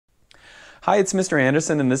Hi, it's Mr.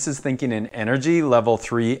 Andersen, and this is Thinking in Energy, Level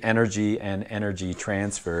 3, Energy and Energy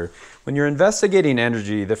Transfer. When you're investigating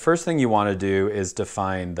energy, the first thing you want to do is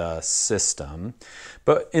define the system.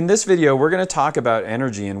 But in this video, we're going to talk about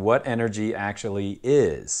energy and what energy actually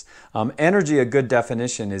is. Energy, a good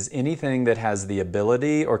definition, is anything that has the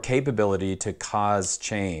ability or capability to cause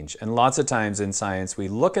change. And lots of times in science, we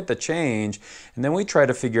look at the change and then we try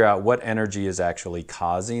to figure out what energy is actually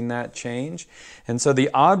causing that change. And so the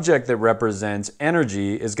object that represents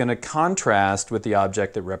energy is going to contrast with the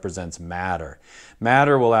object that represents matter.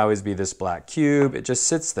 Matter will always be this black cube. It just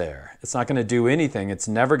sits there. It's not going to do anything. It's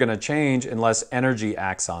never going to change unless energy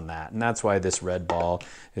acts on that. And that's why this red ball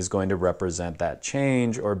is going to represent that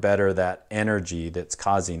change, or better, that energy that's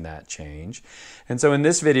causing that change. And so in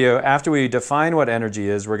this video, after we define what energy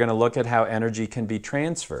is, we're going to look at how energy can be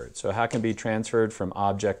transferred. So how it can be transferred from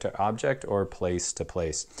object to object or place to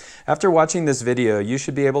place. After watching this video, you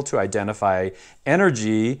should be able to identify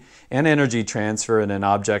energy and energy transfer in an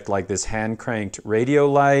object like this hand-cranked radio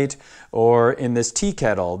light, or in this tea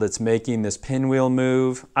kettle that's making this pinwheel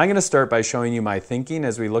move. I'm going to start by showing you my thinking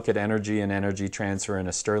as we look at energy and energy transfer in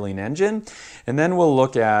a Stirling engine. And then we'll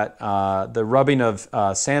look at the rubbing of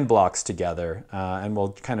sand blocks together, and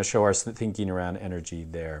we'll kind of show our thinking around energy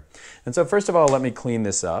there. And so first of all, let me clean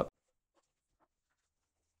this up.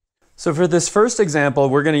 So for this first example,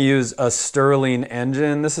 we're going to use a Stirling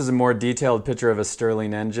engine. This is a more detailed picture of a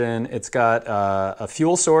Stirling engine. It's got a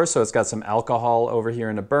fuel source, so it's got some alcohol over here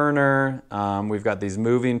in a burner. We've got these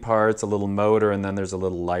moving parts, a little motor, and then there's a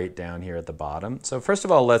little light down here at the bottom. So first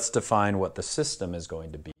of all, let's define what the system is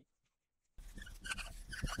going to be.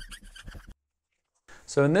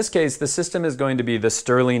 So in this case, the system is going to be the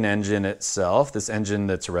Stirling engine itself, this engine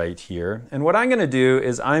that's right here. And what I'm going to do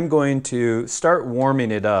is I'm going to start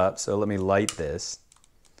warming it up. So let me light this.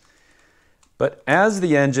 But as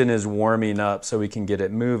the engine is warming up so we can get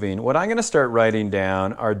it moving, what I'm going to start writing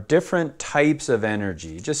down are different types of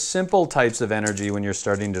energy, just simple types of energy when you're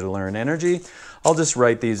starting to learn energy. I'll just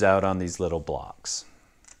write these out on these little blocks.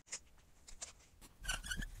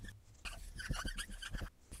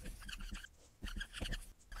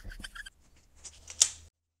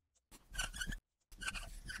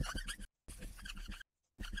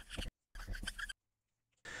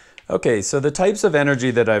 Okay, so the types of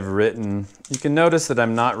energy that I've written, you can notice that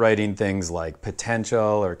I'm not writing things like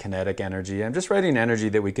potential or kinetic energy. I'm just writing energy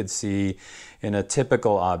that we could see in a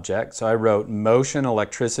typical object. So I wrote motion,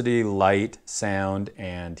 electricity, light, sound,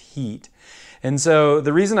 and heat. And so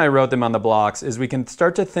the reason I wrote them on the blocks is we can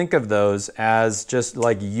start to think of those as just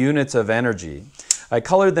like units of energy. I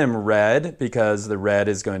colored them red because the red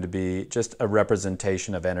is going to be just a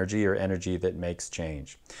representation of energy, or energy that makes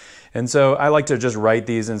change. And so I like to just write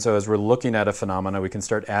these, and so as we're looking at a phenomena, we can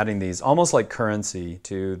start adding these almost like currency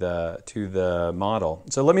to the model.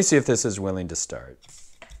 So let me see if this is willing to start.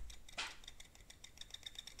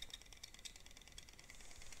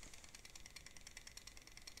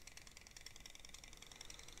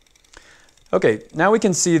 Okay, now we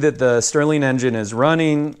can see that the Stirling engine is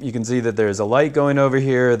running. You can see that there's a light going over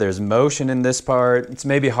here. There's motion in this part. It's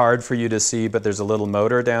maybe hard for you to see, but there's a little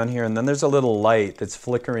motor down here, and then there's a little light that's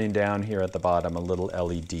flickering down here at the bottom, a little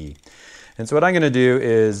LED. And so what I'm going to do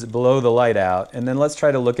is blow the light out, and then let's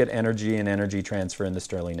try to look at energy and energy transfer in the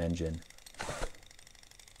Stirling engine.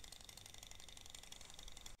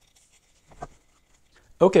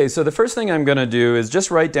 Okay, so the first thing I'm going to do is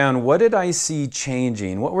just write down, what did I see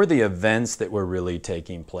changing? What were the events that were really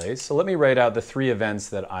taking place? So let me write out the 3 events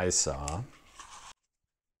that I saw.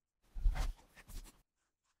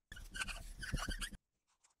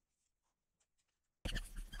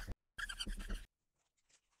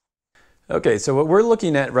 Okay, so what we're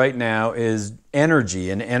looking at right now is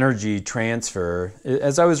energy and energy transfer.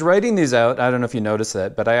 As I was writing these out, I don't know if you noticed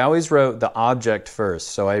that, but I always wrote the object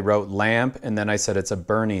first. So I wrote lamp, and then I said it's a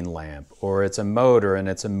burning lamp, or it's a motor and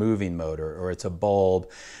it's a moving motor, or it's a bulb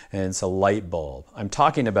and it's a light bulb. I'm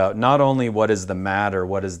talking about not only what is the matter,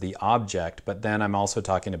 what is the object, but then I'm also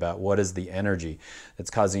talking about what is the energy that's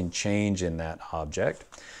causing change in that object.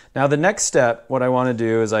 Now the next step, what I want to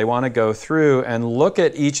do is I want to go through and look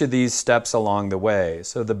at each of these steps along the way.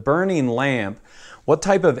 So the burning lamp, what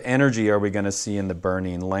type of energy are we going to see in the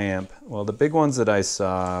burning lamp? Well, the big ones that I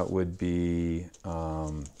saw would be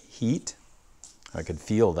heat. I could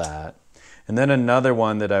feel that. And then another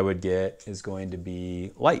one that I would get is going to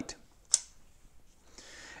be light.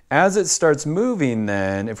 As it starts moving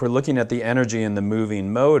then, if we're looking at the energy in the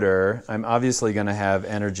moving motor, I'm obviously going to have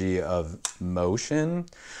energy of motion.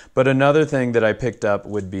 But another thing that I picked up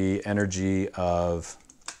would be energy of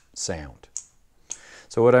sound.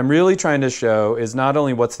 So what I'm really trying to show is not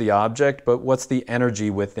only what's the object, but what's the energy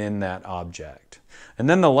within that object. And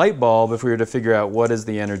then the light bulb, if we were to figure out what is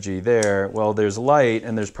the energy there, well, there's light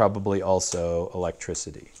and there's probably also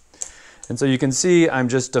electricity. And so you can see I'm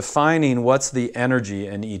just defining what's the energy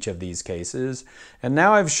in each of these cases. And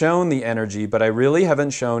now I've shown the energy, but I really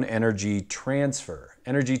haven't shown energy transfer.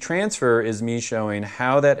 Energy transfer is me showing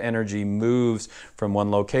how that energy moves from one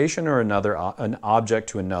location or another, an object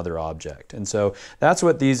to another object. And so that's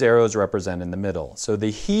what these arrows represent in the middle. So the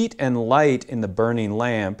heat and light in the burning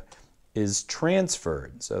lamp is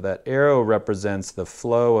transferred. So that arrow represents the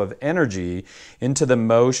flow of energy into the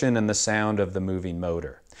motion and the sound of the moving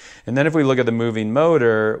motor. And then if we look at the moving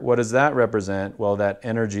motor, what does that represent? Well, that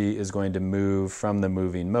energy is going to move from the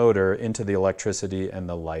moving motor into the electricity and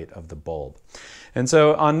the light of the bulb. And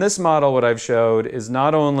so on this model, what I've showed is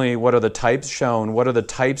not only what are the types shown, what are the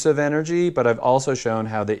types of energy, but I've also shown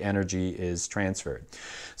how the energy is transferred.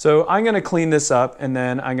 So I'm going to clean this up and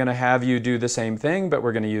then I'm going to have you do the same thing, but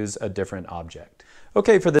we're going to use a different object.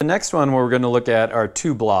 Okay, for the next one, what we're going to look at are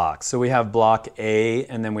two blocks. So we have block A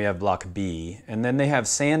and then we have block B, and then they have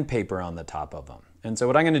sandpaper on the top of them. And so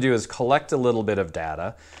what I'm going to do is collect a little bit of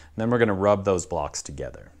data, and then we're going to rub those blocks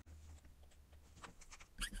together.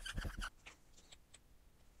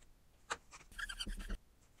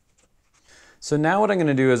 So now what I'm going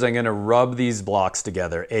to do is I'm going to rub these blocks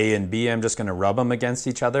together, A and B. I'm just going to rub them against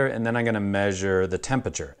each other, and then I'm going to measure the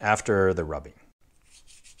temperature after the rubbing.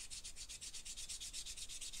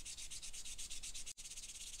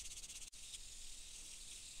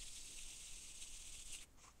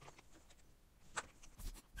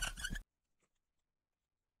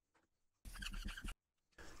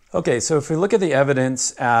 Okay, so if we look at the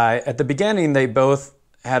evidence, at the beginning they both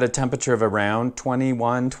had a temperature of around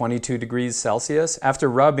 21, 22 degrees Celsius. After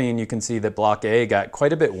rubbing, you can see that block A got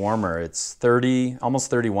quite a bit warmer. It's 30,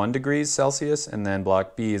 almost 31 degrees Celsius, and then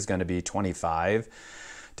block B is going to be 25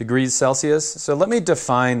 degrees Celsius. So let me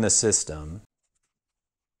define the system.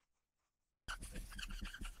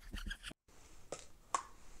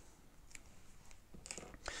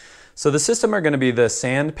 So the system are going to be the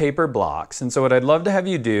sandpaper blocks. And so what I'd love to have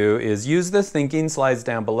you do is use the thinking slides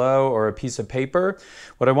down below or a piece of paper.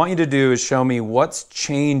 What I want you to do is show me what's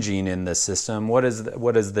changing in the system. What is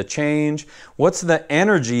the change? What's the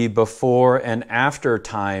energy before and after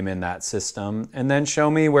time in that system? And then show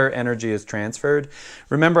me where energy is transferred.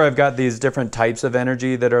 Remember, I've got these different types of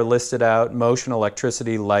energy that are listed out: motion,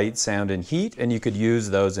 electricity, light, sound, and heat. And you could use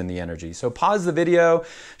those in the energy. So pause the video,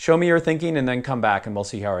 show me your thinking, and then come back and we'll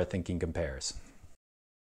see how our thinking compares.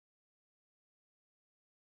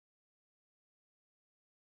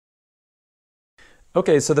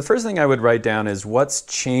 Okay, so the first thing I would write down is what's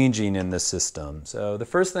changing in the system. So the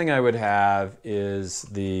first thing I would have is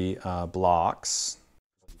the blocks.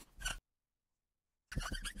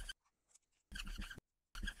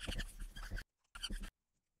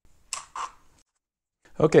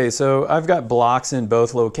 Okay, so I've got blocks in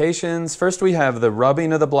both locations. First we have the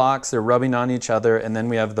rubbing of the blocks, they're rubbing on each other, and then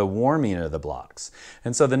we have the warming of the blocks.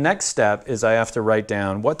 And so the next step is I have to write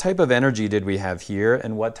down what type of energy did we have here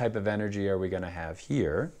and what type of energy are we going to have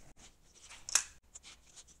here.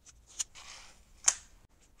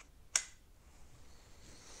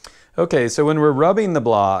 Okay, so when we're rubbing the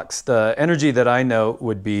blocks, the energy that I note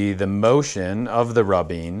would be the motion of the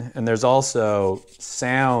rubbing, and there's also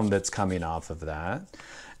sound that's coming off of that.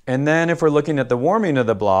 And then if we're looking at the warming of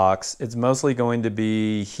the blocks, it's mostly going to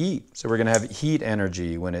be heat. So we're going to have heat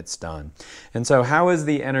energy when it's done. And so how is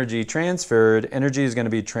the energy transferred? Energy is going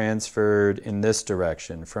to be transferred in this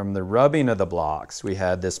direction. From the rubbing of the blocks, we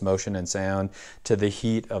had this motion and sound, to the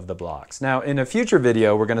heat of the blocks. Now, in a future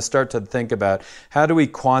video, we're going to start to think about how do we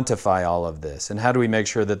quantify all of this and how do we make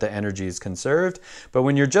sure that the energy is conserved. But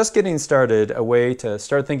when you're just getting started, a way to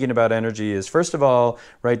start thinking about energy is, first of all,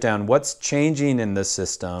 write down what's changing in the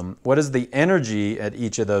system. What is the energy at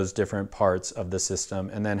each of those different parts of the system?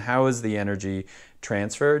 And then how is the energy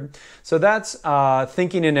transferred? So that's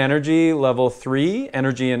thinking in energy level 3,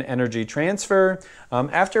 energy and energy transfer.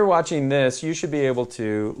 After watching this, you should be able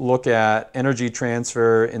to look at energy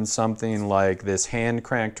transfer in something like this hand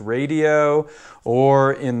cranked radio,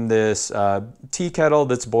 or in this tea kettle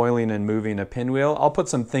that's boiling and moving a pinwheel. I'll put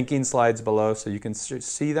some thinking slides below so you can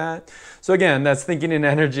see that. So again, that's thinking in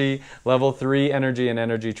energy level 3, energy and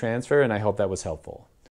energy transfer, and I hope that was helpful.